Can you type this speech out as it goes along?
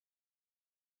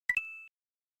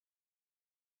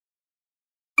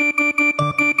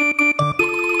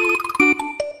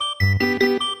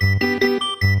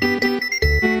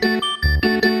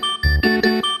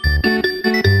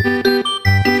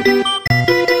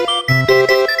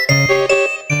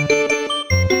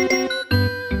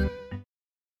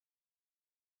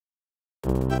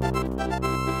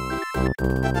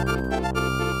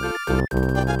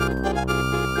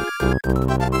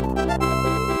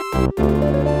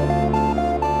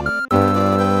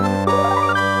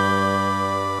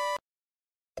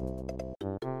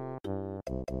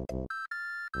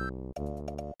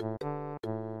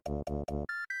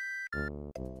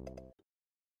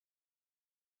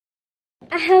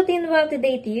A healthy and wealthy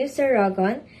day to you, Sir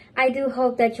Rogon. I do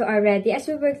hope that you are ready as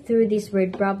we work through these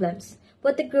word problems.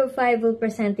 What the Group 5 will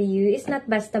present to you is not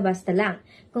basta-basta lang,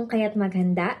 kung kaya't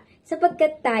maghanda,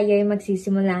 sapagkat tayo'y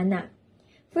magsisimula na.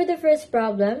 For the first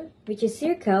problem, which is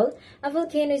circle, a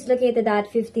volcano is located at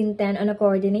 1510 on a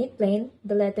coordinate plane.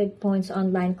 The lettered points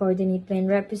on line coordinate plane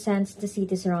represents the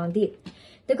cities around it.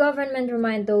 The government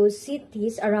remind those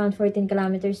cities around 14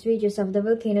 kilometers radius of the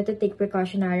volcano to take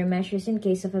precautionary measures in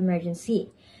case of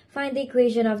emergency. Find the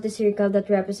equation of the circle that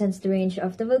represents the range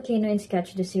of the volcano and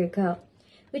sketch the circle.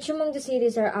 Which among the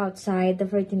cities are outside the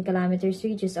 14 kilometers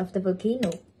radius of the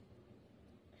volcano?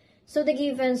 So the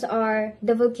givens are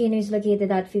the volcano is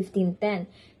located at 1510.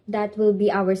 That will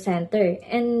be our center,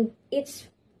 and its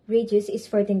radius is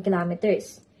 14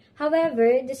 kilometers.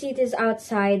 However, the cities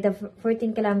outside the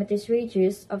 14 kilometers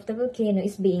radius of the volcano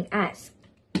is being asked.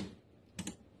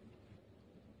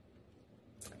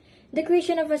 The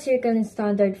equation of a circle in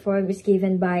standard form is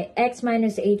given by x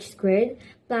minus h squared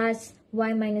plus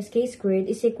y minus k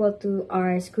squared is equal to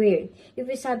r squared.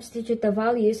 If we substitute the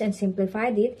values and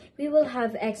simplified it, we will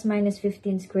have x minus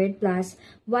 15 squared plus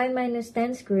y minus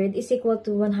 10 squared is equal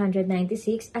to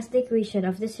 196 as the equation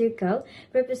of the circle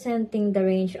representing the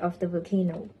range of the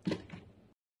volcano.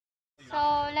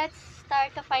 So, let's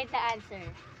start to find the answer.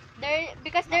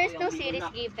 Because there is no series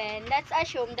given, let's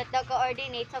assume that the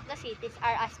coordinates of the cities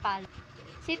are as follows.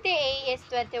 City A is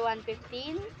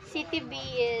 2115, City B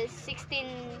is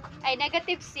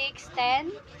negative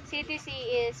 610, City C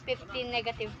is 15,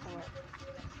 negative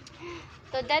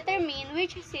 4. To determine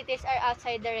which cities are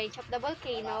outside the range of the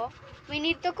volcano, we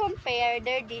need to compare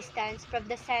their distance from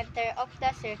the center of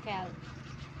the circle,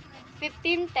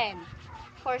 1510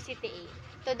 for City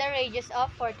A, to the radius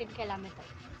of 14 kilometers.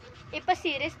 If a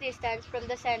series distance from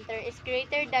the center is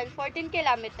greater than 14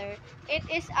 km, it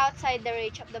is outside the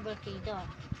range of the volcano.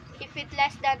 If it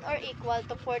less than or equal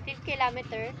to 14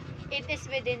 km, it is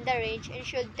within the range and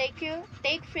should take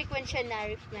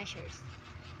precautionary measures.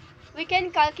 We can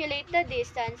calculate the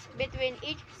distance between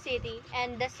each city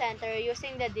and the center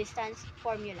using the distance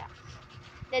formula.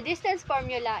 The distance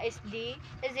formula is d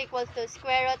is equal to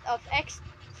square root of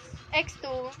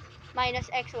x2 minus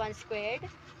x1 squared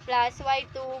plus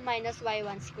y2 minus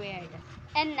y1 squared.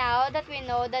 And now that we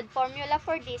know the formula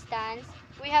for distance,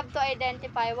 we have to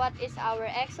identify what is our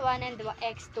x1 and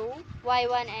x2,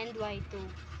 y1 and y2.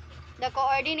 The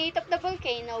coordinate of the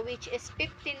volcano, which is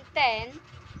 1510,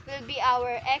 will be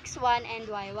our x1 and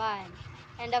y1.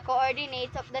 And the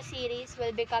coordinates of the series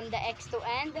will become the x2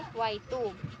 and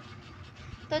y2.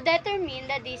 To determine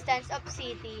the distance of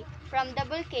city from the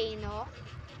volcano,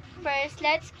 first,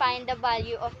 let's find the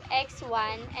value of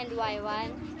x1 and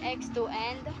y1, x2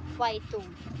 and y2.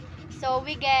 So,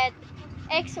 we get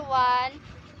x1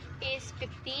 is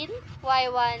 15,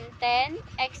 y1 10,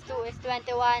 x2 is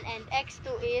 21, and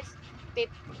x2 is 50.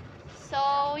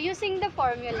 So, using the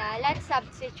formula, let's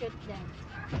substitute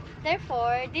them.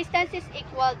 Therefore, distance is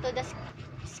equal to the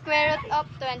square root of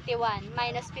 21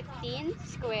 minus 15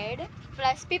 squared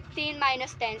plus 15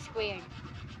 minus 10 squared.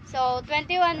 So,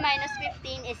 21 minus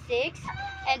 15 is 6,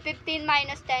 and 15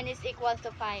 minus 10 is equal to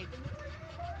 5.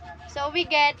 So, we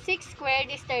get 6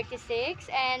 squared is 36,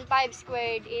 and 5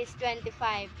 squared is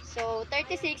 25. So,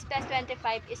 36 plus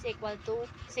 25 is equal to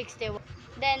 61.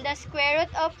 Then, the square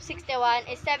root of 61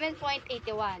 is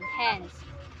 7.81. Hence,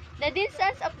 the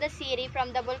distance of the city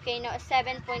from the volcano is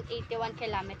 7.81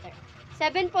 km.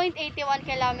 7.81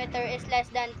 km is less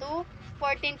than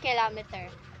 14 km.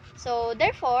 So,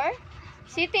 therefore,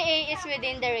 City A is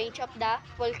within the range of the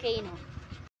volcano.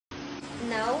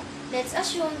 Now, let's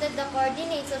assume that the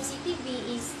coordinates of City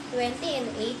B is 20 and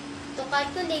 8. To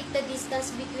calculate the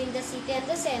distance between the city and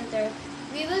the center,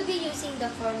 we will be using the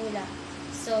formula.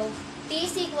 So, T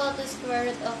is equal to square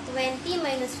root of 20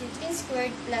 minus 15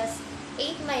 squared plus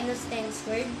 8 minus 10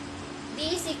 squared.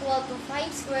 D is equal to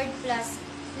 5 squared plus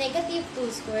negative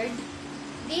 2 squared.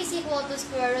 D is equal to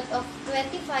square root of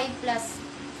 25 plus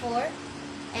 4.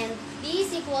 And D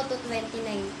is equal to 29.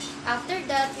 After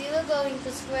that, we will go into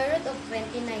square root of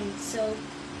 29. So,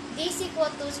 this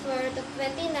equal to square root of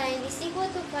 29 is equal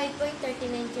to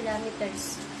 5.39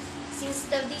 kilometers. Since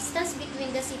the distance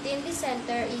between the city and the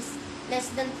center is less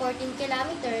than 14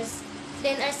 kilometers,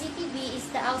 then our CTB is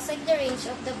the outside the range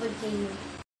of the volcano.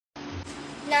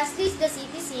 Lastly is the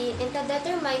CTC, and to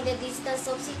determine the distance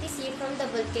of CTC from the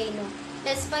volcano,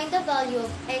 let's find the value of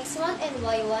x1 and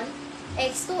y1,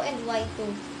 x2 and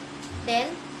y2.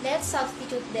 Then, let's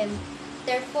substitute them.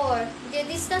 Therefore, the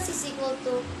distance is equal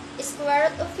to square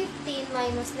root of 15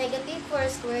 minus negative 4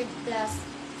 squared plus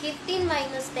 15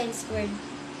 minus 10 squared.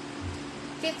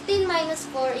 15 minus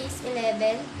 4 is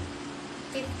 11.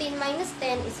 15 minus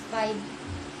 10 is 5.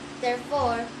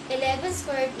 Therefore, 11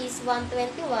 squared is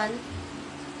 121.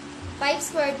 5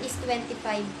 squared is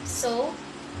 25. So,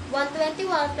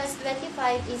 121 plus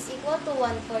 25 is equal to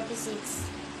 146.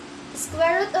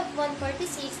 Square root of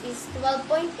 146 is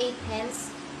 12.8, hence,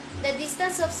 the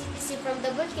distance of CTC from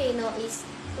the volcano is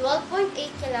 12.8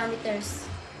 kilometers.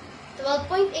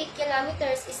 12.8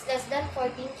 kilometers is less than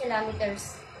 14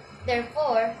 kilometers.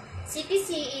 Therefore,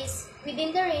 CTC is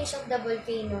within the range of the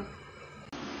volcano.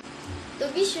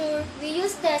 To be sure, we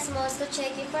use decimals to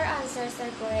check if our answers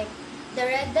are correct.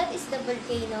 The red dot is the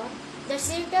volcano. The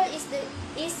circle is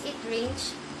its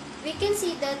range. We can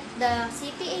see that the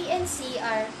CTA and C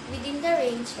are within the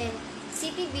range and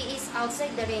CTB is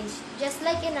outside the range, just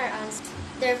like in our answer.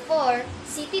 Therefore,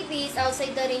 CTB is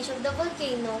outside the range of the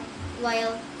volcano,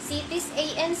 while CTs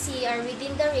A and C are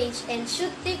within the range and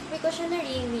should take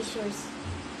precautionary measures.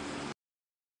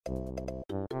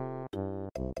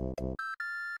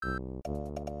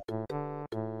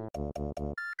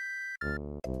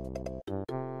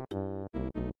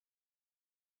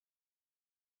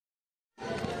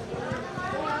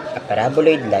 A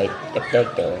paraboloid light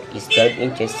reflector is 12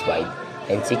 inches wide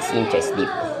and 6 inches deep.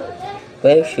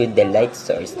 Where should the light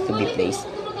source to be placed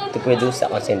to produce a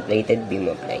concentrated beam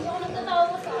of light?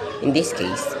 In this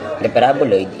case, the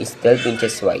paraboloid is 12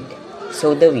 inches wide,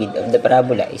 so the width of the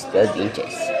parabola is 12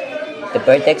 inches. The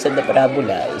vertex of the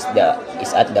parabola is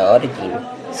at the origin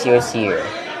 0, 0,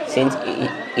 since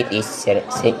it is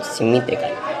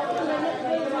symmetrical.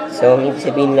 So, ang ibig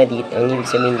sabihin dito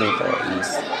is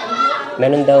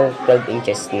meron daw 12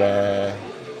 inches na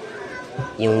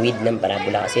yung width ng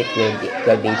parabola kasi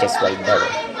 12 inches wide daw.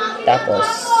 Tapos,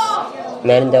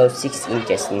 meron daw 6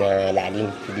 inches na lalim,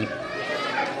 deep.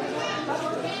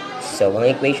 So, ang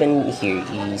equation here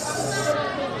is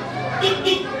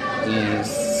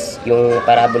yung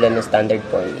parabola na standard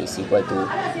form is equal to,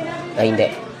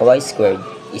 y squared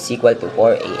is equal to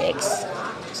 4ax.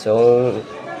 So,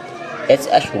 let's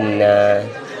assume na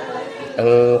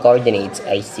ang coordinates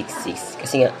ay 6, 6.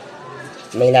 Kasi nga,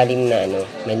 may lalim daw na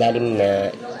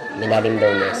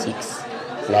 6.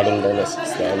 Lalim daw na 6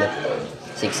 na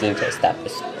 6 inches.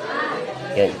 Tapos,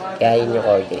 yun. Kaya yun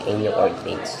yung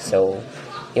coordinates. So,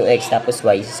 yung x tapos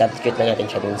y, substitute na natin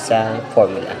siya dun sa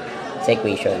formula, sa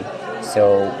equation.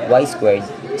 So, y squared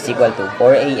is equal to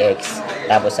 4ax.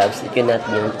 Tapos, substitute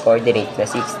natin yung coordinate na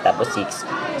 6 tapos 6.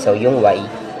 So, yung y,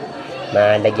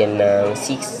 mahalagyan ng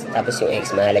 6, tapos yung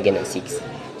x, mahalagyan ng 6.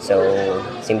 So,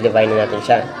 simplify na natin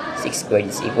siya. 6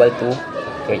 squared is equal to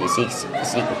 36.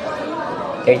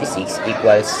 36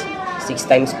 equals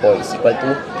 6 times 4 is equal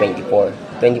to 24.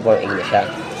 24a na siya.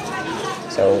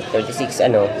 So, 36,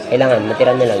 kailangan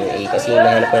matira na lang yung a kasi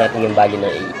nahanap na natin yung value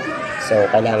ng a. So,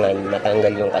 kailangan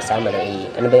matanggal yung kasama ng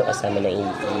a. Ano ba yung kasama ng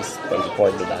a is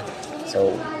 24, diba?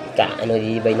 So,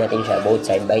 divide natin siya both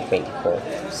side by 24.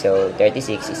 So,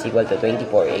 36 is equal to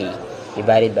 24a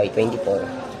divided by 24.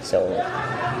 So,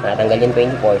 natanggal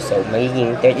yung 24. So,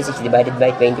 magiging 36 divided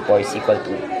by 24 is equal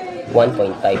to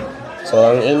 1.5.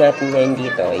 So, ang a natin ngayon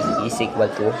dito is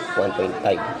equal to 1.5.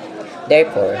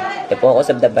 Therefore, the focus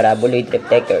of the paraboloid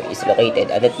reflector is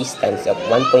located at a distance of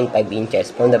 1.5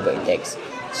 inches from the vertex.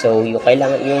 So,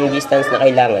 yung distance na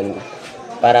kailangan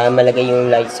para malagay yung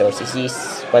light source is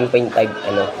 1.5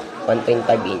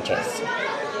 inches.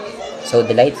 So,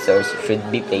 the light source should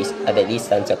be placed at a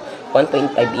distance of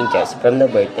 1.5 inches from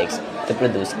the vertex to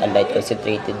produce a light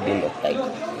concentrated beam of light.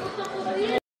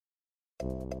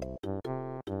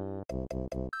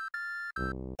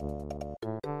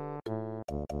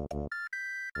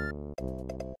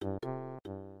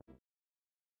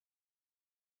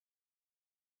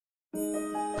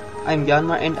 I'm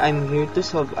Janmar and I'm here to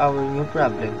solve our new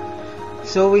problem.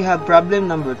 So we have problem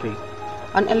number 3.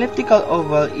 An elliptical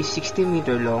oval is 60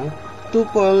 meter long. Two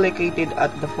poles located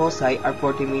at the foci are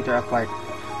 40 meter apart.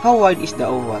 How wide is the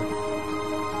oval?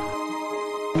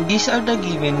 These are the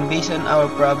given based on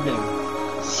our problem.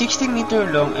 60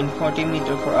 meter long and 40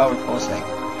 meter for our foci.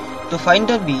 To find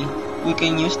the b, we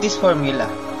can use this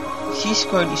formula. C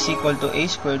squared is equal to a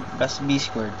squared plus b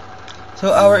squared.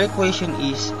 So our equation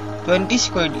is 20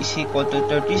 squared is equal to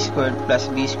 30 squared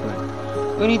plus b squared.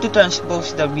 We need to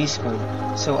transpose the b squared.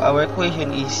 So our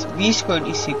equation is b squared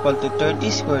is equal to 30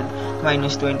 squared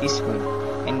minus 20 squared.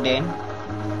 And then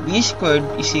b squared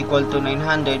is equal to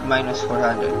 900 minus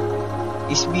 400.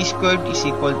 Is b squared is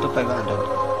equal to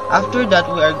 500. After that,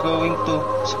 we are going to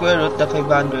square root the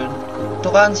 500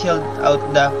 to cancel out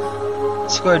the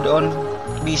squared on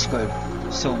b squared.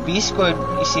 So b squared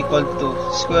is equal to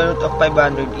square root of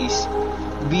 500 is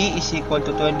b is equal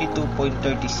to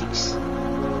 22.36.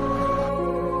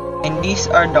 And these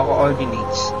are the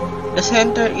coordinates. The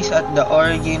center is at the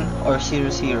origin or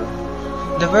 0, 0.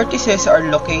 The vertices are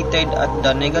located at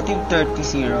the negative 30,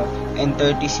 0 and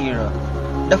 30, 0.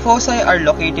 The foci are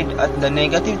located at the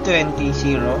negative 20,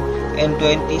 0 and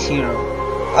 20, 0.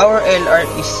 Our LR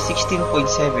is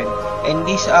 16.7 and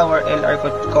these our LR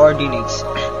coordinates.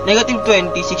 Negative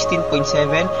 20,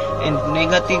 16.7 and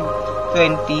negative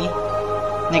 20,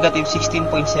 negative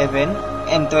 16.7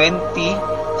 and 20,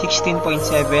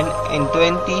 16.7 and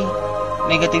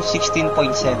 20, negative 16.7.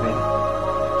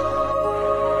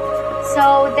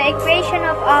 So the equation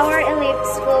of our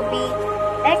ellipse will be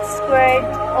x squared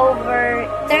over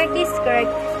 30 squared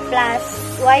plus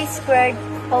y squared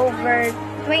over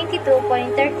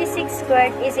 22.36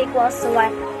 squared is equals to 1.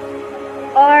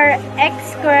 Or x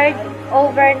squared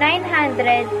over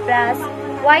 900 plus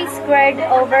y squared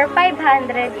over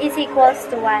 500 is equals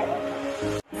to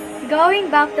 1. Going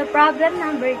back to problem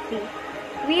number 3,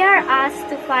 we are asked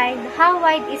to find how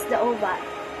wide is the oval.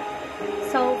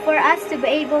 So for us to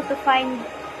be able to find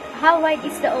how wide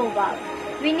is the oval,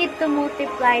 we need to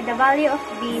multiply the value of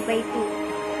b by 2,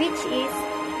 which is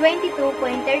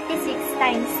 22.36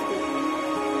 times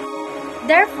 2.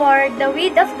 Therefore, the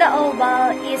width of the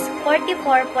oval is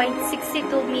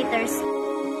 44.62 meters.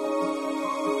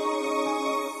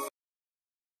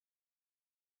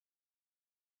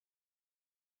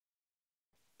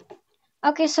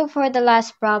 Okay, so for the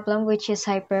last problem, which is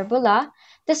hyperbola,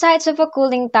 the sides of a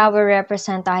cooling tower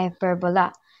represent a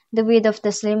hyperbola. The width of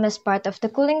the slimmest part of the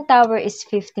cooling tower is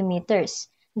 50 meters.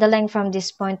 The length from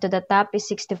this point to the top is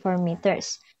 64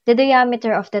 meters. The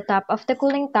diameter of the top of the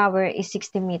cooling tower is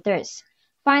 60 meters.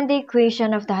 Find the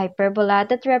equation of the hyperbola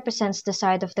that represents the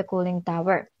side of the cooling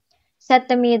tower. Set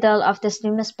the middle of the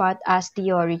slimmest part as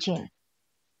the origin.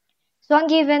 So, ang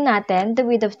given natin, the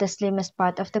width of the slimmest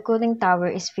part of the cooling tower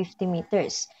is 50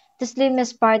 meters. The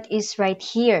slimmest part is right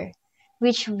here,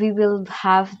 which we will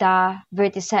have the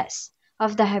vertices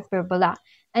of the hyperbola.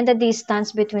 And the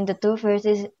distance between the two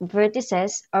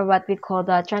vertices, or what we call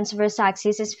the transverse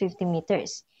axis, is 50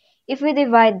 meters. If we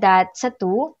divide that sa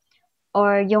 2,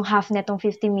 or yung half netong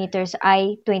 50 meters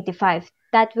ay 25,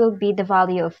 that will be the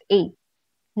value of A.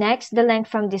 Next, the length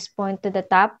from this point to the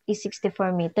top is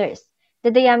 64 meters.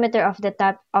 The diameter of the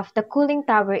top of the cooling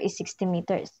tower is 60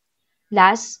 meters.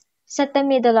 Last, set the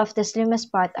middle of the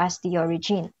slimmest part as the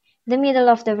origin. The middle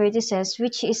of the vertices,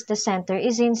 which is the center,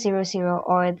 is in 0, 0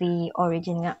 or the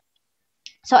origin nga.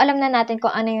 So, alam na natin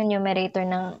kung ano yung numerator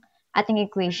ng ating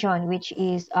equation, which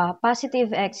is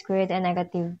positive x squared and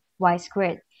negative y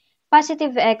squared.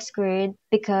 Positive x squared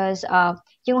because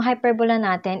yung hyperbola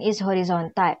natin is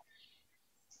horizontal.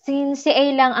 Since si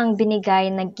A lang ang binigay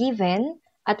na given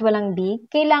at walang B,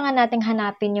 kailangan nating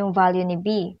hanapin yung value ni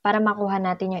B para makuha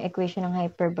natin yung equation ng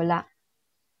hyperbola.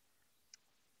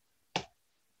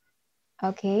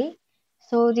 Okay,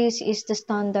 so this is the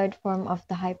standard form of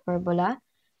the hyperbola.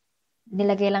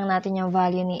 Nilagay lang natin yung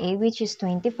value ni A, which is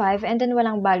 25, and then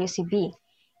walang value si B.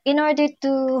 In order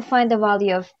to find the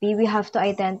value of B, we have to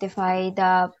identify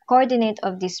the coordinate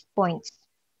of these points.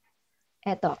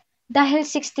 Eto. Dahil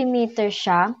 60 meters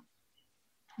siya,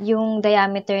 yung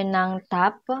diameter ng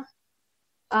top,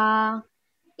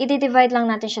 i-divide lang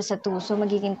natin siya sa 2. So,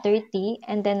 magiging 30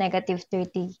 and then negative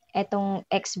 30. Etong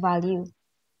x value.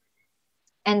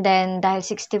 And then, dahil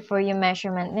 64 yung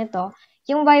measurement nito,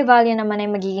 yung y value naman ay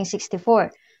magiging 64.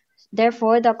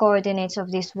 Therefore, the coordinates of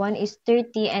this one is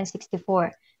 30 and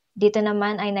 64. Dito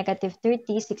naman ay negative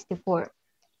 30, 64.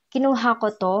 Kinuha ko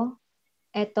to,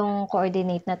 etong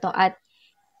coordinate na to, at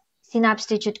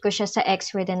sinubstitute ko siya sa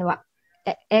x squared and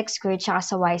x squared tsaka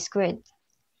sa y squared.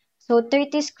 So,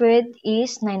 30 squared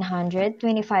is 900,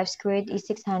 25 squared is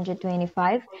 625,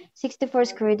 64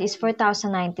 squared is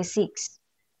 4096.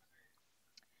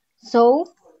 So,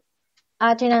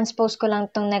 transpose ko lang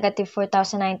tong negative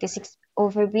 4096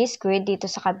 over b squared dito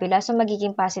sa kabila. So,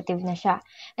 magiging positive na siya.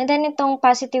 And then, itong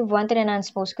positive 1,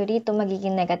 transpose ko dito,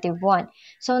 magiging negative 1.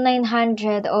 So,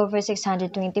 900 over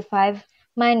 625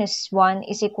 minus 1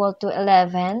 is equal to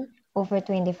 11 over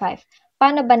 25.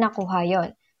 Paano ba nakuha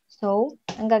yon? So,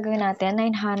 ang gagawin natin,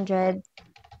 900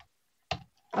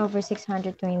 over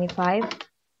 625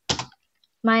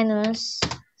 minus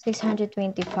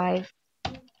 625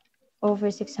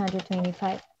 over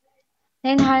 625.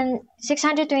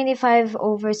 625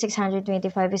 over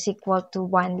 625 is equal to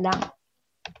 1 lang.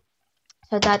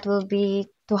 So that will be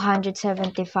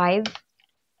 275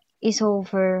 is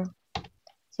over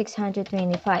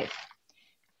 625.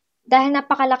 Dahil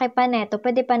napakalaki pa neto,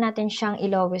 pwede pa natin siyang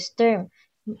i-lowest term.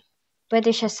 Pwede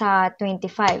siya sa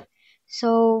 25.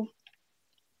 So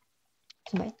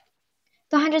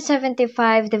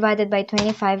 275 divided by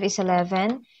 25 is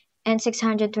 11. And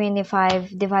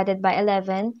 625 divided by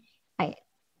 11,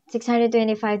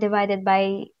 625 divided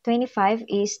by 25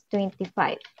 is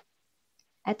 25.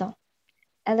 Ito,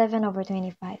 11 over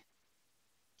 25.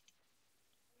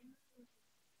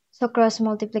 So cross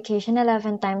multiplication,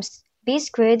 11 times b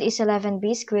squared is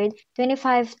 11b squared.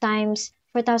 25 times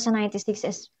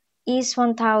 4096 is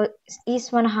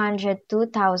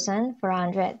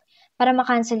 102,400. Para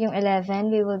makancel yung 11,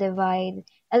 we will divide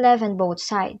 11 both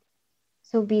sides.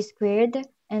 So b squared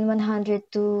and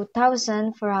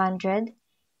 102,400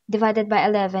 divided by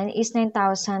 11 is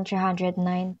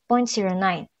 9,309.09.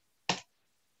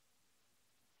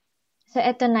 So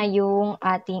ito na yung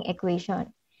ating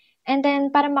equation. And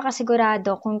then, para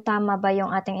makasigurado kung tama ba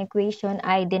yung ating equation,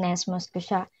 ay dinesmos ko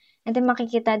siya. And then,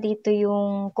 makikita dito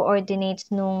yung coordinates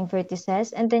nung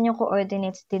vertices and then yung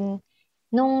coordinates din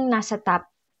nung nasa top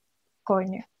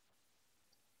corner.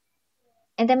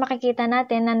 And then, makikita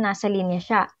natin na nasa linya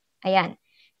siya. Ayan.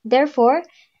 Therefore,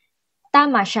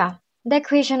 tama siya. The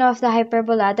equation of the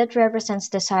hyperbola that represents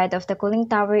the side of the cooling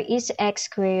tower is x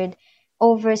squared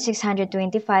over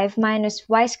 625 minus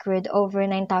y squared over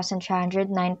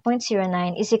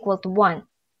 9,309.09 is equal to 1.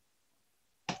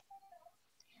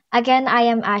 Again, I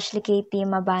am Ashley Katie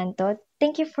Mabantot.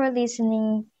 Thank you for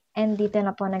listening, and dito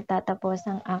na po nagtatapos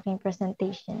ang aking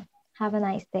presentation. Have a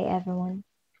nice day, everyone.